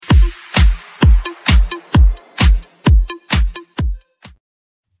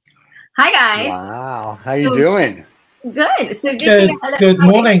Hi guys. Wow. How you So doing? good. So Vicky, Good how did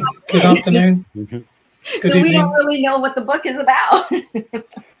morning, good you in? afternoon, Mhm. good So we don't evening. really know what the book is about.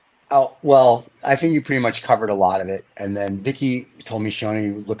 Oh, well, I think you pretty much covered a lot of it. And then Vicky told me she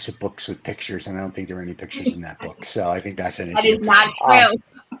only looks at books with pictures, and I don't think there are any pictures in that book. So I think that's an That issue. is not Um, true.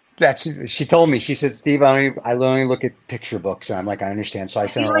 she told me, she said, Steve, I only look at picture books. And I'm like, I understand. So I I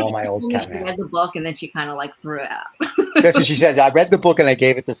sent feel her like all she my old told me cat she mail. read the book and then she kind of like threw it out. That's what she said. I read the book and I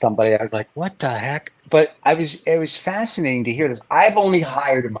gave it to somebody. I was like, what the heck? But it was fascinating to hear this. I've only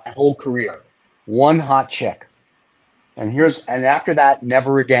hired in my whole career one hot chick. And after that,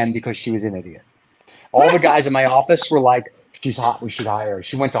 never again because she was an idiot. All the guys in my office were like, she's hot, we should hire her.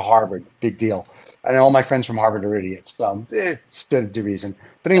 She went to Harvard, big deal. And all my friends from Harvard are idiots. So it stood to reason.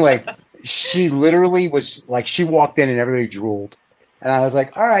 But anyway, she literally was like, she walked in and everybody drooled. And I was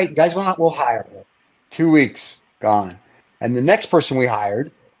like, all right, you guys want, we'll hire her. 2 weeks, gone. And the next person we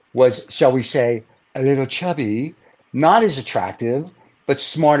hired was, shall we say, a little chubby, not as attractive, but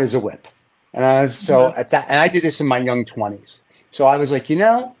smart as a whip. And I was so Uh, at that, and I did this in my young 20s. So I was like,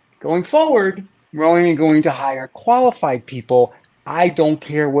 going forward, we're only going to hire qualified people. I don't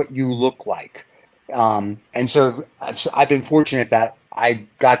care what you look like. And so I've been fortunate that I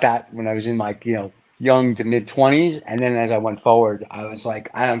got that when I was in my, young to mid 20s. And then as I went forward, I was like,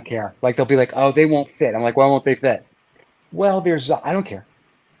 I don't care. Like they'll be like, oh, they won't fit. I'm like, why won't they fit? Well, I don't care.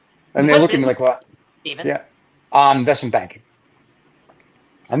 And they What look at me business, like, well, Steven? yeah, investment banking.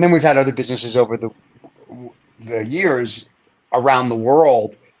 And then we've had other businesses over the years around the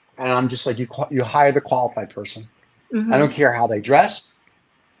world. And I'm just like, you hire the qualified person. I don't Hmm. care how they dress.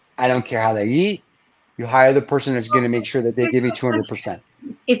 I don't care how they eat. You hire the person that's going to make sure that they Here's give you my question. 200%.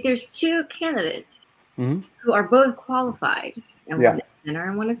 If there's two candidates Hmm. who are both qualified and one Yeah, is thinner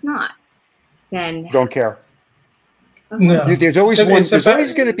and one is not, then don't care. okay. no, There's always one. There's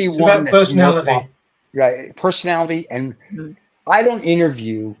always going to be it's one about that's more personality. yeah, personality. And Mhm. I don't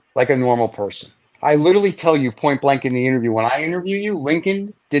interview like a normal person. I literally tell you point blank in the interview, when I interview you,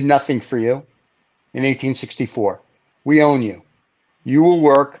 Lincoln did nothing for you in 1864. We own you. You will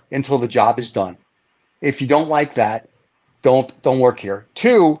work until the job is done. If you don't like that, don't work here.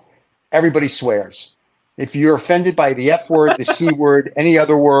 Two, everybody swears. If you're offended by the F word, the C word, any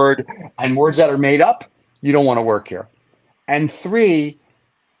other word, and words that are made up, you don't want to work here. And three,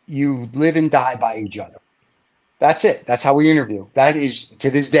 you live and die by each other. That's it. That's how we interview. That is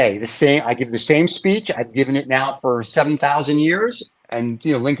to this day the same. I give the same speech. I've given it now for 7,000 years. And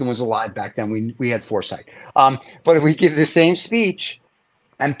Lincoln was alive back then. We had foresight. But if we give the same speech,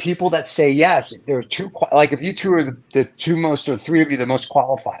 and people that say yes, there are two. Like if you two are the two most, or three of you the most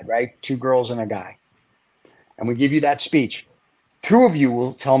qualified, right? Two girls and a guy, and we give you that speech. Two of you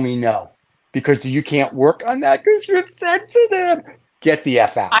will tell me no because you can't work on that because you're sensitive. Get the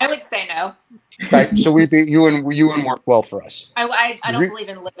f out, I would say no. right? So you and work well for us. I don't believe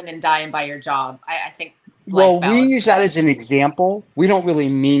in living and dying by your job. I think life Well, we balance use is that as an example. We don't really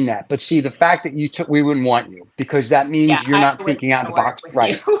mean that, but see, the fact that we wouldn't want you because that yeah, means you're I not wouldn't thinking out of the want to work box, with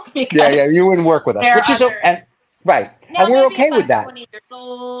right? you Yeah, yeah, because you wouldn't work with us, there are which is other right, and now we're maybe if okay with I'm that. 20 years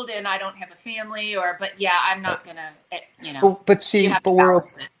old and I don't have a family but yeah, I'm Right. not gonna But you see, have to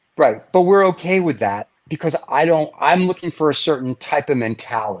balance it. right, but we're okay with that because I don't. I'm looking for a certain type of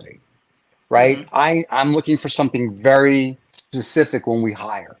mentality, Hmm. right? I'm looking for something very specific when we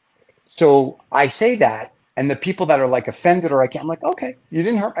hire. So I say that, and the people that are like offended or I can't, I'm like, okay, you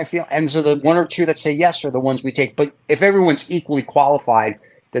didn't hurt my feelings. And so the one or two that say yes are the ones we take. But if everyone's equally qualified,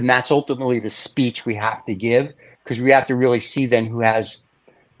 then that's ultimately the speech we have to give because we have to really see then who has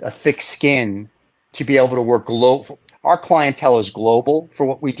a thick skin to be able to work global. Our clientele is global for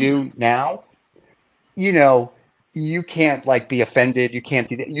what we Hmm. do now. You know, you can't like be offended. You can't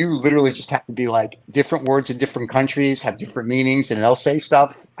do that. You literally just have to be like different words in different countries have different meanings, and they'll say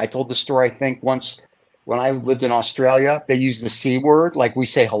stuff. I told the story, I think, once when I lived in Australia, they use the C word like we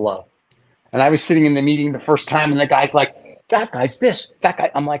say hello. And I was sitting in the meeting the first time, and the guy's like, that guy's this, that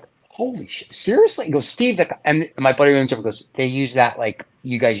guy. I'm like, holy shit, seriously? He goes, Steve, that guy. And my buddy goes, they use that like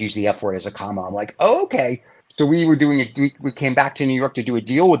you guys use the F word as a comma. I'm like, oh, okay. So we were doing it. We came back to New York to do a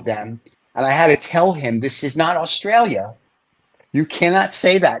deal with them. And I had to tell him, this is not Australia. You cannot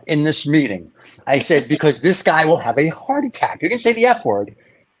say that in this meeting. I said, because this guy will have a heart attack. You can say the F word,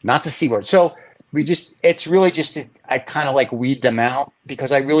 not the C word. So it's really just, I kind of like weed them out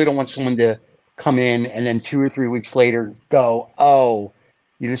because I really don't want someone to come in and then 2 or 3 weeks later go, oh,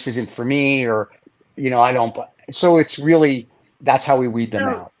 this isn't for me, or, I don't. So it's really, that's how we weed them So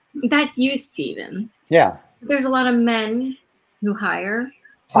out. that's you, Steven. Yeah. There's a lot of men who hire who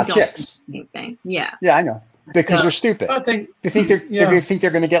Hot don't do chicks. the same thing. Yeah. Yeah, I know. because So- they're stupid. I think They think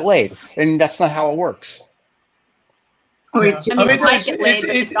they're going to get laid, and that's not how it works. Or Yeah. it's just, I mean, I it mean, might it's- get laid,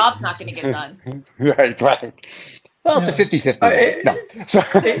 but it- the job's not going to get done. Right. Well, it's a Yeah. 50-50. No.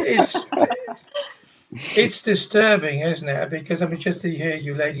 It's disturbing, isn't it? Because I mean, just to hear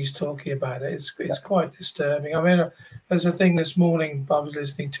you ladies talking about it, it's quite disturbing. I mean, there's a thing this morning I was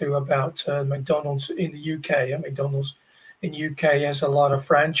listening to about McDonald's in the UK. McDonald's in UK has a lot of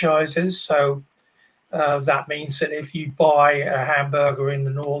franchises, so that means that if you buy a hamburger in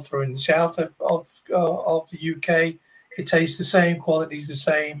the north or in the south of the UK, it tastes the same, quality's the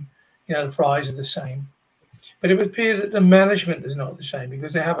same, the fries are the same. But it would appear that the management is not the same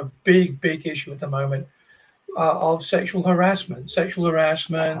because they have a big issue at the moment of sexual harassment. A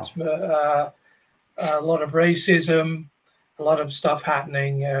lot of racism, a lot of stuff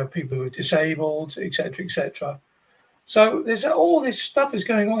happening, people who are disabled, etc., etc. So there's all this stuff is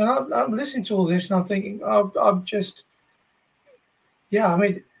going on. And I'm listening to all this and I'm thinking, I'm just, I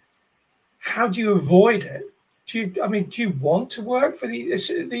mean, how do you avoid it? Do you want to work for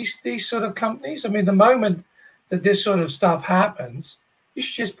these sort of companies? I mean, the moment that this sort of stuff happens, you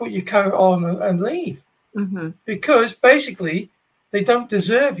should just put your coat on and leave. mm-hmm. Because basically they don't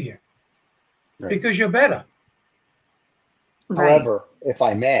deserve you because you're better. Right. However, if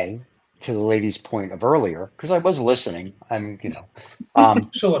I may, to the lady's point of earlier, because I was listening,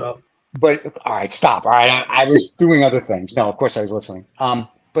 Sort of. But all right, stop. All right, I was doing other things. No, of course I was listening.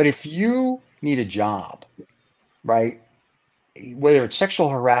 But if you need a job, right, whether it's sexual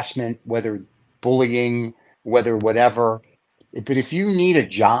harassment, whether bullying, whether whatever, but if you need a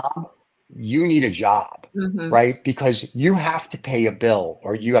job, you need a job, Mm-hmm. right? Because you have to pay a bill,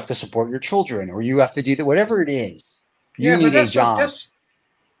 or you have to support your children, or you have to do that, whatever it is. You need a job.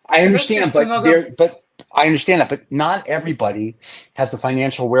 I understand, but I understand that, but not everybody has the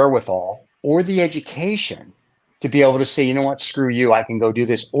financial wherewithal or the education to be able to say, you know what, screw you, I can go do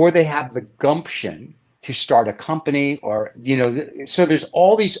this, or they have the gumption to start a company, or so there's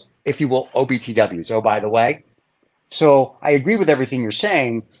all these, if you will, OBTWs. Oh, by the way, so I agree with everything you're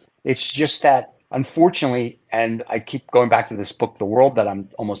saying. It's just that, unfortunately, and I keep going back to this book, The World, that I'm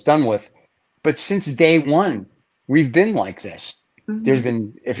almost done with, but since day one, we've been like this. Mm-hmm. There's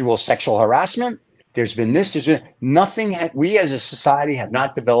been, if you will, sexual harassment. There's been this. There's been nothing. We as a society have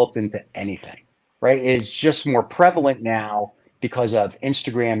not developed into anything, right? It's just more prevalent now because of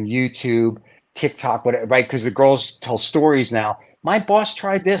Instagram, YouTube, TikTok, whatever, right? Because the girls tell stories now. My boss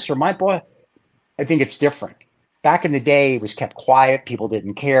tried this, or my boss. I think it's different. Back in the day, it was kept quiet. People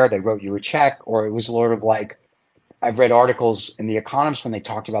didn't care. They wrote you a check, or it was sort of like, I've read articles in The Economist when they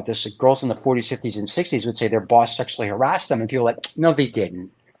talked about this. Girls in the 40s, 50s, and 60s would say their boss sexually harassed them. And people were like, no, they didn't.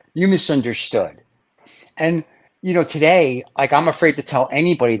 You misunderstood. And, today, like, I'm afraid to tell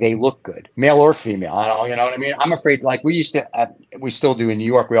anybody they look good, male or female. I don't, you know what I mean? I'm afraid, like we used to, we still do in New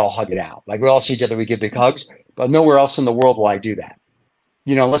York, we all hug it out. Like, we all see each other, we give big hugs. But nowhere else in the world will I do that.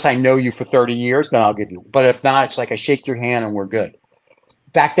 Unless I know you for 30 years, then I'll give you. But if not, it's like I shake your hand and we're good.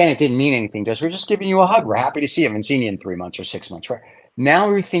 Back then, it didn't mean anything to us. We're just giving you a hug. We're happy to see you. I haven't seen you in 3 months or 6 months, right? Now,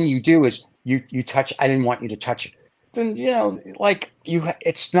 everything you do is you touch. I didn't want you to touch it. Then,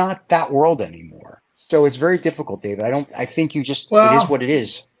 it's not that world anymore. So it's very difficult, David. I think it is what it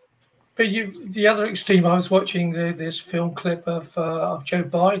is. But the other extreme, I was watching this film clip of Joe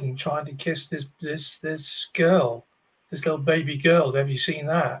Biden trying to kiss this girl, this little baby girl. Have you seen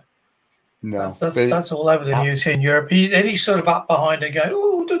that? No, that's all over the news here in Europe. He's sort of up behind her going,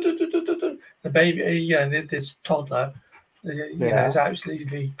 oh, the baby, this toddler, is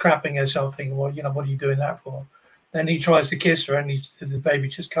absolutely crapping herself, thinking, well, what are you doing that for? Then he tries to kiss her, and the baby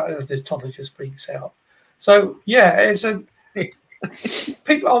the toddler just freaks out. So it's a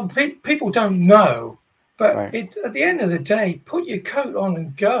people don't know, but right. At the end of the day, put your coat on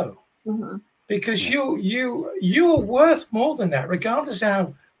and go, mm-hmm. because you're worth more than that, regardless of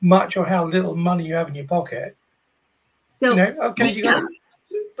how much or how little money you have in your pocket. So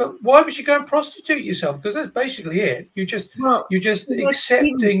but why would you go and prostitute yourself? Because that's basically it. You're just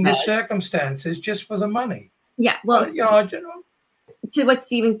accepting the circumstances just for the money. Yeah. Well, to what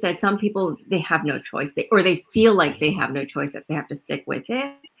Stephen said, some people, they have no choice, they feel like they have no choice, that they have to stick with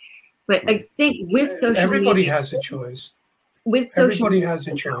it. But I think with social everybody media, has a choice. Everybody has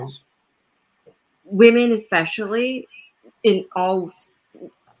a choice. Women, especially in all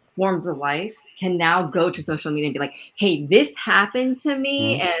forms of life, can now go to social media and be like, hey, this happened to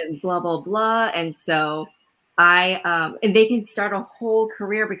me, and blah, blah, blah. And so and they can start a whole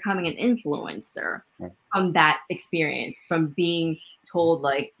career becoming an influencer from that experience, from being told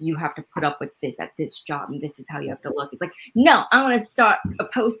like you have to put up with this at this job and this is how you have to look. It's like, no, I want to start a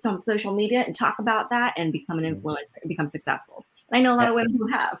post on social media and talk about that and become an influencer and become successful. And I know a lot of women who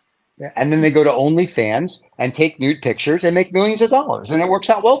have. And then they go to OnlyFans and take nude pictures and make millions of dollars. And it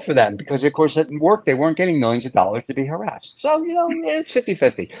works out well for them because, of course, at work, they weren't getting millions of dollars to be harassed. So, it's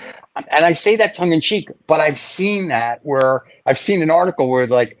 50-50. And I say that tongue in cheek, but I've seen that where I've seen an article where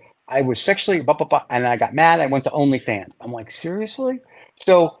like I was sexually, and I got mad. I went to OnlyFans. I'm like, seriously?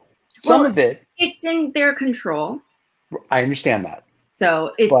 So some of it. It's in their control. I understand that.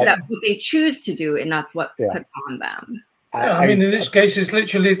 So it's that what they choose to do, and that's what's put on them. I mean, in this case, it's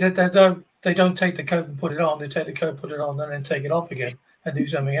literally that they don't take the coat and put it on. They take the coat, put it on, and then take it off again and do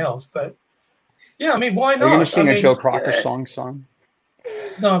something else. But yeah, I mean, why not? Are you going to sing a Joe Crocker song?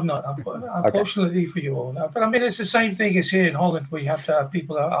 No, I'm not. Unfortunately for you all, no. But I mean, it's the same thing as here in Holland. We have to have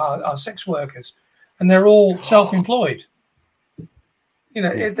people are sex workers, and they're all self-employed.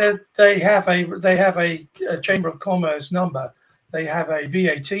 They have a Chamber of Commerce number. They have a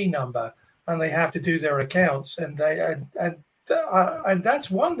VAT number. And they have to do their accounts, and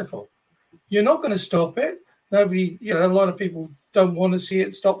that's wonderful. You're not going to stop it. Nobody, a lot of people don't want to see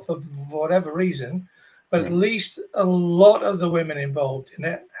it stop for whatever reason, but at least a lot of the women involved in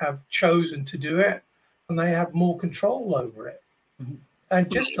it have chosen to do it, and they have more control over it. Mm-hmm.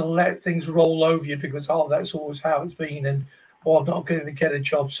 And just to let things roll over you because that's always how it's been, and I'm not going to get a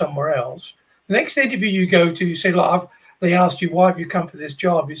job somewhere else. The next interview you go to, you say, look, they asked you, why have you come for this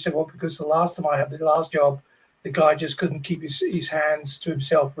job? You said, well, because the last time I had the last job, the guy just couldn't keep his hands to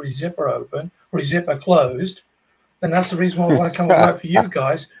himself or his zipper open or his zipper closed. And that's the reason why I want to come and work for you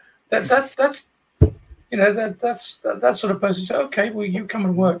guys. That's that sort of person says, okay, well, you come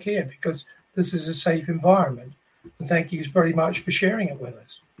and work here because this is a safe environment. And thank you very much for sharing it with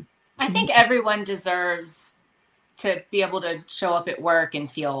us. I think everyone deserves to be able to show up at work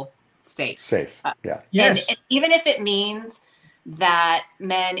and feel safe. Yeah. Yes. And even if it means that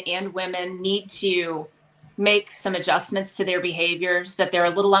men and women need to make some adjustments to their behaviors that they're a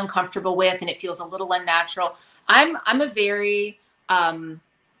little uncomfortable with and it feels a little unnatural. I'm a very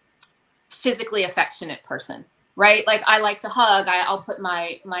physically affectionate person, right? Like I like to hug. I'll put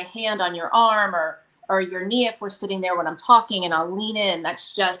my hand on your arm or your knee if we're sitting there when I'm talking, and I'll lean in.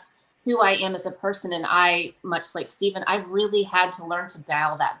 That's just who I am as a person. And I, much like Stephen, I've really had to learn to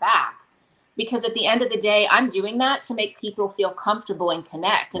dial that back, because at the end of the day, I'm doing that to make people feel comfortable and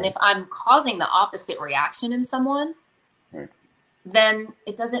connect. And if I'm causing the opposite reaction in someone, then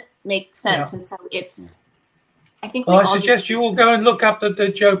it doesn't make sense. Yeah. And so it's, I think. Well, I suggest you all go and look up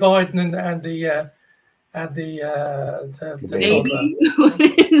the Joe Biden and the baby.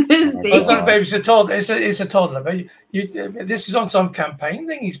 It's not a baby; it's a toddler. It's a toddler. But this is on some campaign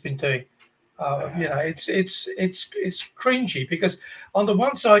thing he's been doing. It's cringy because on the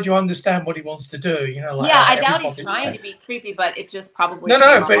one side you understand what he wants to do. I doubt he's trying to be creepy, but it just probably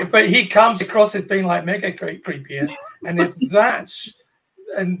but he comes across as being like mega creepy, and if that's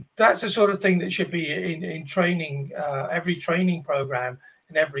the sort of thing that should be in training, every training program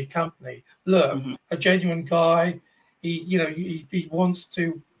in every company. Look, a genuine guy, he wants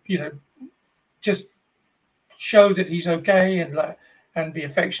to just show that he's okay and be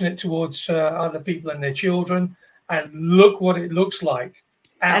affectionate towards other people and their children, and look what it looks like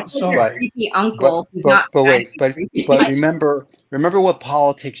outside. That's creepy uncle. But remember what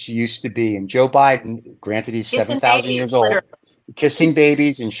politics used to be. And Joe Biden, granted he's 7,000 years old, kissing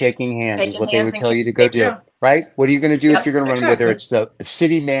babies and shaking hands is what they would tell you to go do. Right? What are you going to do if you're going to run? Whether it's the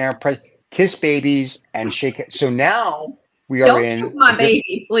city mayor, kiss babies and shake it. So now we are kiss my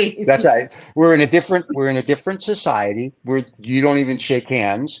baby, please. That's right. We're in a different society where you don't even shake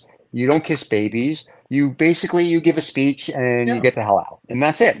hands. You don't kiss babies. You give a speech and you get the hell out, and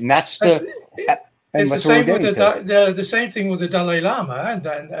that's it. And that's the same thing with the Dalai Lama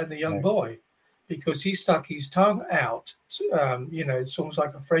and the young boy, because he stuck his tongue out. It's almost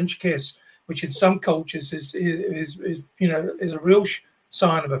like a French kiss, which in some cultures is a real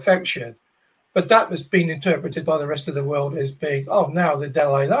sign of affection. But that was being interpreted by the rest of the world as being, now the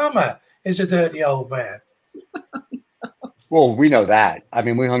Dalai Lama is a dirty old man. Well, we know that. I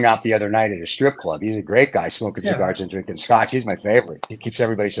mean, we hung out the other night at a strip club. He's a great guy, smoking cigars and drinking scotch. He's my favorite. He keeps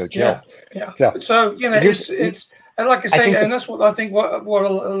everybody so chill. Yeah. So it's and like I say, and that's what I think. What a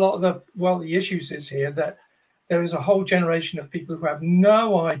lot of the issues is here, that there is a whole generation of people who have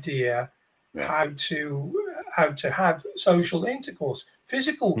no idea how to have social intercourse,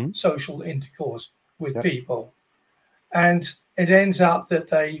 physical social intercourse with people, and it ends up that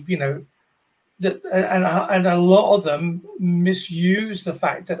they, and a lot of them misuse the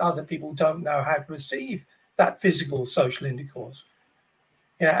fact that other people don't know how to receive that physical social intercourse,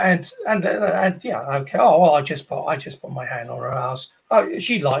 Yeah, and yeah, okay. Oh well, I just put my hand on her ass. Oh,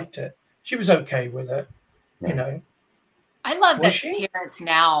 she liked it. She was okay with it. Right. You know. I love Was that she? parents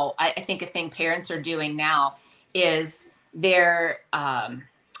now. I think a thing parents are doing now is they're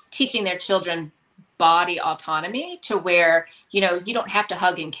teaching their children body autonomy to where you don't have to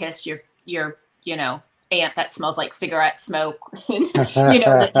hug and kiss your aunt that smells like cigarette smoke that you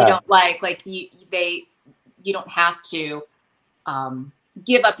don't like you don't have to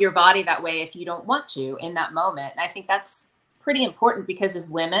give up your body that way if you don't want to in that moment. And I think that's pretty important because as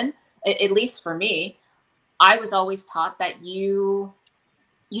women, at least for me, I was always taught that you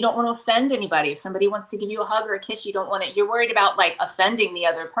don't want to offend anybody. If somebody wants to give you a hug or a kiss, you don't want it. You're worried about like offending the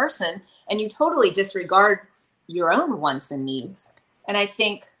other person, and you totally disregard your own wants and needs. And I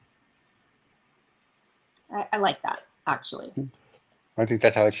think I like that, actually. I think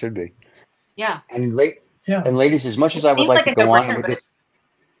that's how it should be. Yeah. And ladies, as much as I would like to go on with this,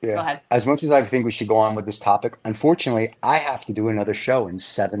 go ahead. As much as I think we should go on with this topic, unfortunately, I have to do another show in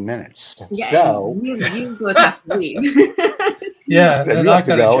 7 minutes. Yeah, so you both have to leave. Yeah, you have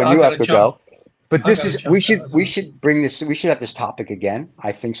to go, and you have to go. But we should bring this. We should have this topic again.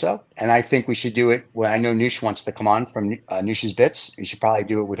 I think so, and I think we should do it. Well, I know Noosh wants to come on from Noosh's Bits. You should probably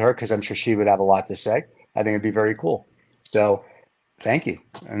do it with her because I'm sure she would have a lot to say. I think it'd be very cool. So, thank you,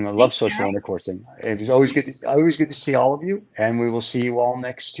 and I love social intercoursing. It was always good. Always good to see all of you, and we will see you all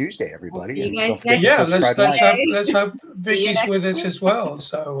next Tuesday, everybody. We'll and don't yeah, let's hope Vicky's with us as well.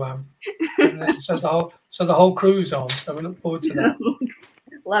 So, so the whole crew's on. So we look forward to that.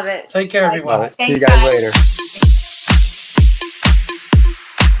 Love it. Take care, everyone. See you guys later.